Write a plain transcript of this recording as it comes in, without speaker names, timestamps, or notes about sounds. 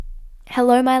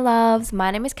Hello, my loves.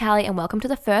 My name is Callie, and welcome to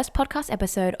the first podcast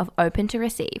episode of Open to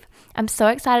Receive. I'm so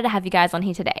excited to have you guys on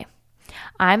here today.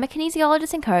 I'm a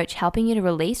kinesiologist and coach helping you to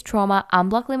release trauma,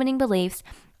 unblock limiting beliefs,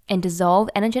 and dissolve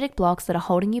energetic blocks that are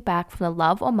holding you back from the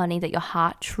love or money that your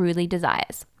heart truly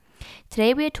desires.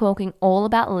 Today, we are talking all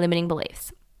about limiting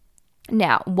beliefs.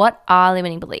 Now, what are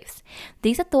limiting beliefs?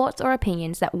 These are thoughts or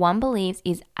opinions that one believes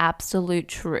is absolute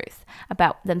truth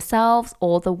about themselves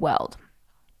or the world.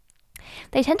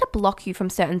 They tend to block you from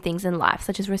certain things in life,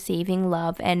 such as receiving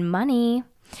love and money.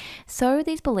 So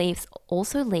these beliefs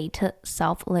also lead to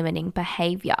self-limiting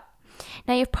behavior.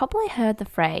 Now, you've probably heard the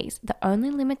phrase, the only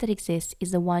limit that exists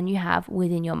is the one you have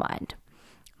within your mind.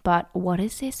 But what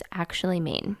does this actually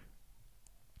mean?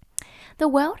 The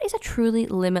world is a truly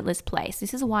limitless place.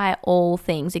 This is why all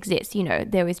things exist.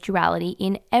 There is duality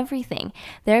in everything.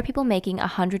 There are people making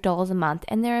 $100 a month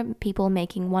and there are people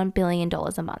making $1 billion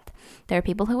a month. There are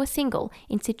people who are single,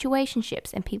 in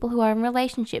situationships, and people who are in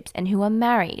relationships and who are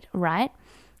married, right?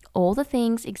 All the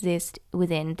things exist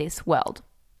within this world.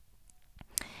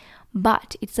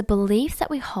 But it's the beliefs that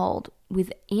we hold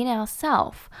within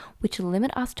ourselves which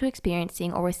limit us to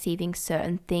experiencing or receiving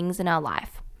certain things in our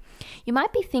life. You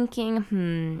might be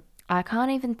thinking, I can't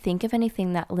even think of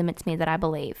anything that limits me that I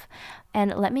believe.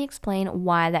 And let me explain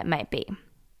why that might be.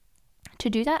 To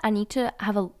do that, I need to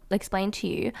explain to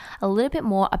you a little bit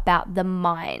more about the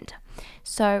mind.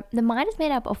 So the mind is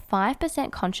made up of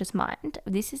 5% conscious mind.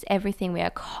 This is everything we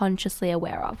are consciously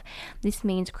aware of. This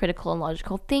means critical and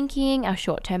logical thinking, our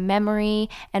short-term memory,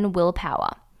 and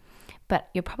willpower. But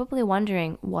you're probably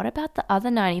wondering, what about the other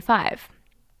 95?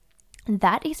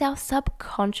 That is our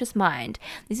subconscious mind.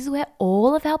 This is where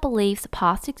all of our beliefs,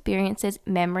 past experiences,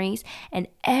 memories, and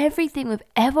everything we've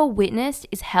ever witnessed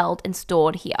is held and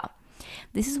stored here.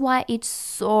 This is why it's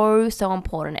so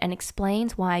important and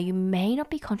explains why you may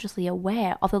not be consciously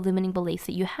aware of the limiting beliefs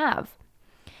that you have.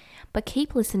 But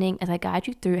keep listening as I guide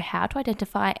you through how to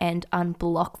identify and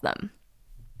unblock them.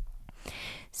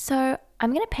 So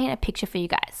I'm going to paint a picture for you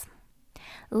guys.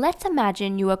 Let's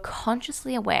imagine you are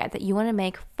consciously aware that you want to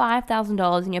make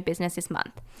 $5,000 in your business this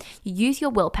month. You use your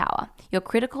willpower, your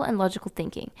critical and logical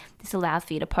thinking. This allows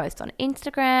for you to post on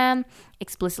Instagram,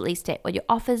 explicitly state what your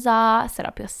offers are, set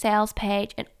up your sales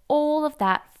page, and all of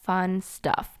that fun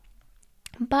stuff.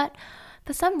 But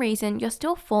for some reason, you're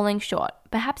still falling short.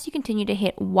 Perhaps you continue to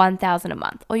hit $1,000 a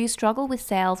month, or you struggle with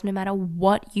sales no matter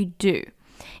what you do,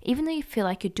 even though you feel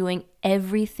like you're doing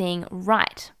everything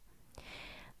right.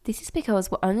 This is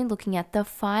because we're only looking at the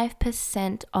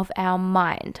 5% of our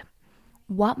mind.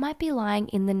 What might be lying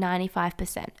in the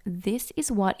 95%? This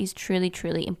is what is truly,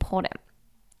 truly important.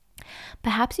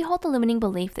 Perhaps you hold the limiting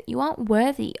belief that you aren't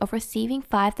worthy of receiving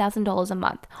 $5,000 a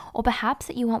month, or perhaps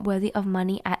that you aren't worthy of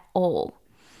money at all.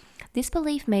 This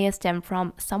belief may have stemmed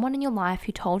from someone in your life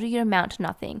who told you you'd amount to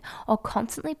nothing, or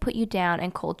constantly put you down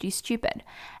and called you stupid.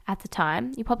 At the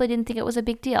time, you probably didn't think it was a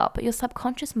big deal, but your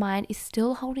subconscious mind is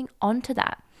still holding on to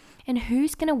that. And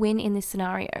who's going to win in this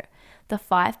scenario? The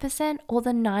 5% or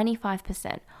the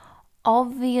 95%?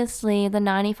 Obviously, the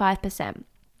 95%.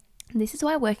 This is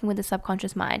why working with the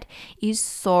subconscious mind is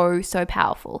so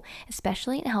powerful,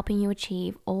 especially in helping you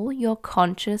achieve all your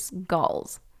conscious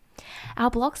goals. Our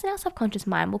blocks in our subconscious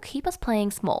mind will keep us playing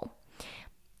small.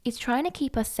 It's trying to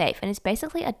keep us safe, and it's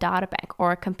basically a data bank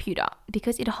or a computer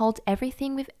because it holds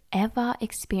everything we've ever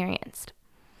experienced.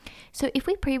 So if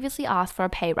we previously asked for a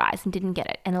pay rise and didn't get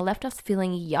it, and it left us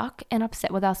feeling yuck and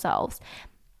upset with ourselves,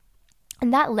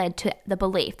 and that led to the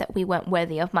belief that we weren't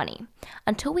worthy of money.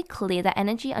 Until we clear that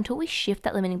energy, until we shift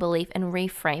that limiting belief and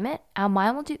reframe it, our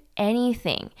mind will do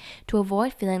anything to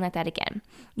avoid feeling like that again,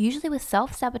 usually with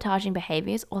self-sabotaging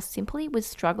behaviors or simply with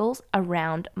struggles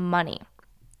around money.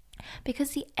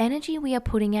 Because the energy we are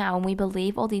putting out when we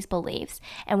believe all these beliefs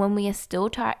and when we are still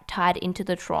tied into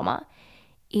the trauma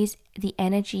is the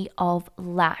energy of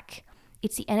lack.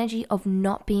 It's the energy of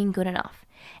not being good enough.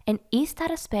 And is that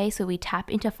a space where we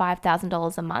tap into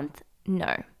 $5,000 a month?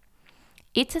 No.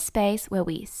 It's a space where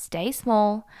we stay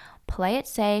small, play it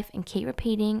safe, and keep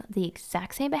repeating the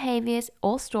exact same behaviors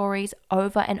or stories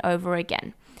over and over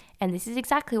again. And this is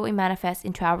exactly what we manifest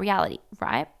into our reality,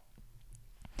 right?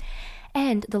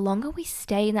 And the longer we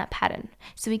stay in that pattern,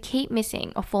 so we keep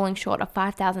missing or falling short of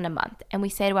 $5,000 a month, and we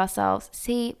say to ourselves,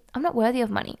 see, I'm not worthy of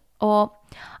money, or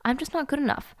I'm just not good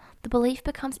enough, the belief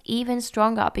becomes even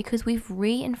stronger because we've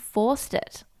reinforced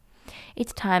it.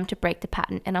 It's time to break the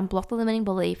pattern and unblock the limiting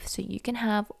belief so you can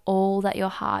have all that your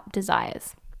heart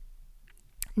desires.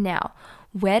 Now,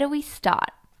 where do we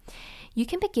start? You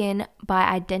can begin by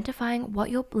identifying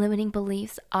what your limiting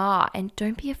beliefs are, and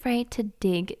don't be afraid to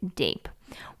dig deep.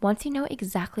 Once you know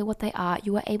exactly what they are,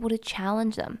 you are able to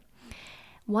challenge them.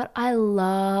 What I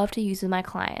love to use with my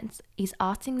clients is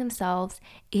asking themselves,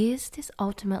 is this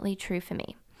ultimately true for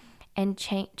me? And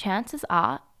chances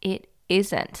are it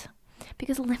isn't.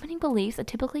 Because limiting beliefs are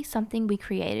typically something we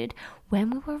created when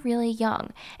we were really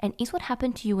young. And is what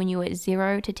happened to you when you were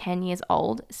 0 to 10 years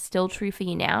old still true for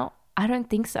you now? I don't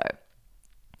think so.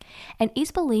 And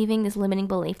is believing this limiting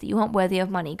belief that you aren't worthy of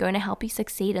money going to help you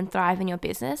succeed and thrive in your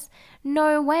business?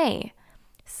 No way.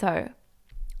 So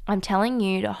I'm telling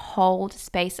you to hold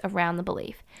space around the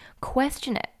belief.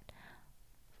 Question it.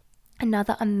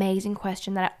 Another amazing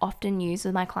question that I often use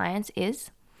with my clients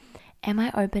is, am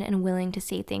I open and willing to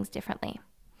see things differently?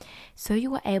 So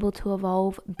you are able to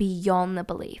evolve beyond the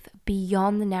belief,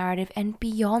 beyond the narrative, and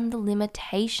beyond the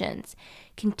limitations.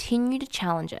 Continue to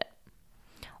challenge it.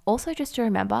 Also, just to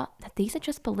remember that these are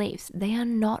just beliefs. They are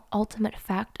not ultimate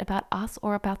fact about us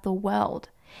or about the world.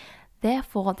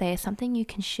 Therefore, they are something you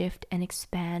can shift and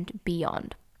expand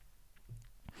beyond.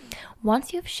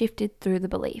 Once you've shifted through the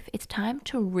belief, it's time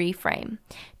to reframe.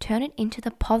 Turn it into the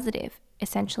positive,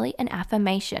 essentially an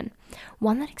affirmation,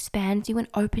 one that expands you and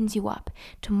opens you up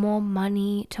to more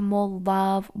money, to more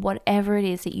love, whatever it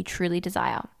is that you truly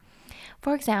desire.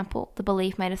 For example, the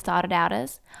belief might have started out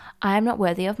as, I am not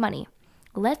worthy of money.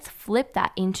 Let's flip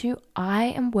that into, I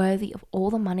am worthy of all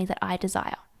the money that I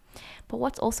desire. But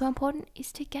what's also important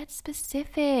is to get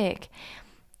specific.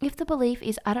 If the belief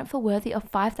is, I don't feel worthy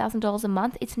of $5,000 a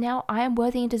month, it's now, I am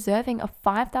worthy and deserving of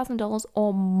 $5,000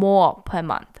 or more per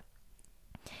month.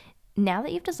 Now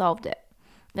that you've dissolved it,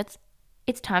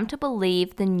 it's time to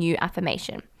believe the new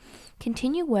affirmation.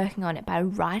 Continue working on it by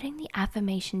writing the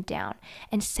affirmation down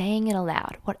and saying it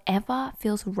aloud. Whatever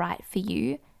feels right for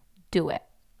you, do it.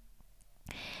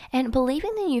 And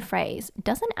believing the new phrase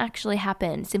doesn't actually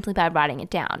happen simply by writing it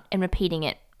down and repeating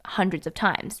it hundreds of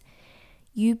times.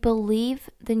 You believe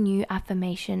the new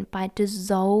affirmation by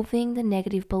dissolving the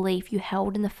negative belief you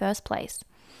held in the first place,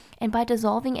 and by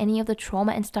dissolving any of the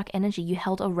trauma and stuck energy you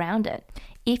held around it.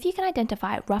 If you can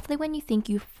identify roughly when you think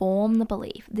you form the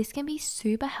belief, this can be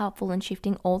super helpful in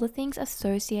shifting all the things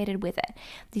associated with it.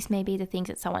 This may be the things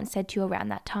that someone said to you around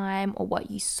that time or what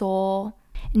you saw.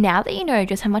 Now that you know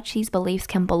just how much these beliefs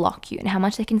can block you and how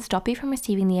much they can stop you from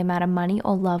receiving the amount of money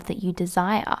or love that you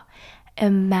desire,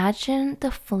 imagine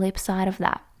the flip side of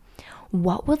that.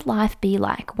 What would life be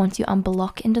like once you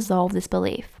unblock and dissolve this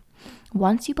belief?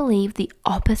 Once you believe the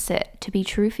opposite to be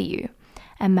true for you,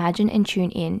 imagine and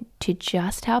tune in to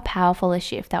just how powerful a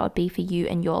shift that would be for you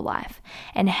and your life,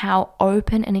 and how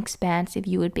open and expansive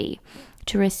you would be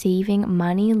to receiving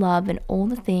money, love, and all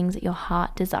the things that your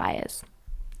heart desires.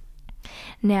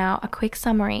 Now, a quick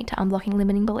summary to unblocking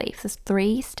limiting beliefs. Those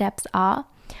 3 steps are: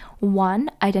 1,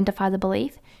 identify the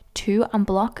belief; 2,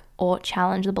 unblock or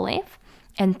challenge the belief;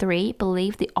 and 3,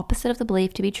 believe the opposite of the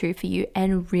belief to be true for you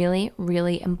and really,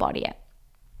 really embody it.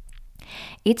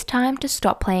 It's time to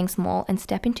stop playing small and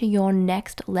step into your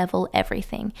next level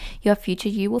everything. Your future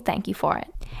you will thank you for it.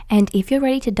 And if you're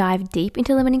ready to dive deep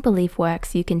into limiting belief work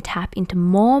so you can tap into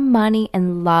more money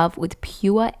and love with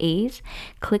pure ease,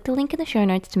 click the link in the show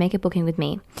notes to make a booking with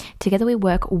me. Together we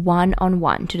work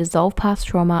one-on-one to dissolve past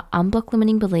trauma, unblock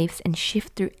limiting beliefs, and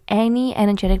shift through any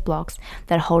energetic blocks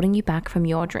that are holding you back from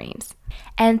your dreams.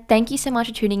 And thank you so much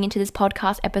for tuning into this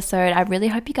podcast episode. I really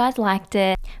hope you guys liked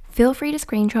it. Feel free to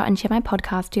screenshot and share my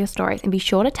podcast to your stories, and be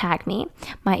sure to tag me.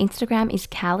 My Instagram is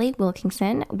Callie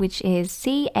Wilkinson, which is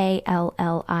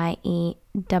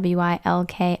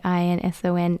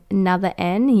CallieWilkinson, another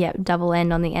N, double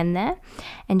N on the end there.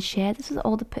 And share this with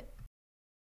all the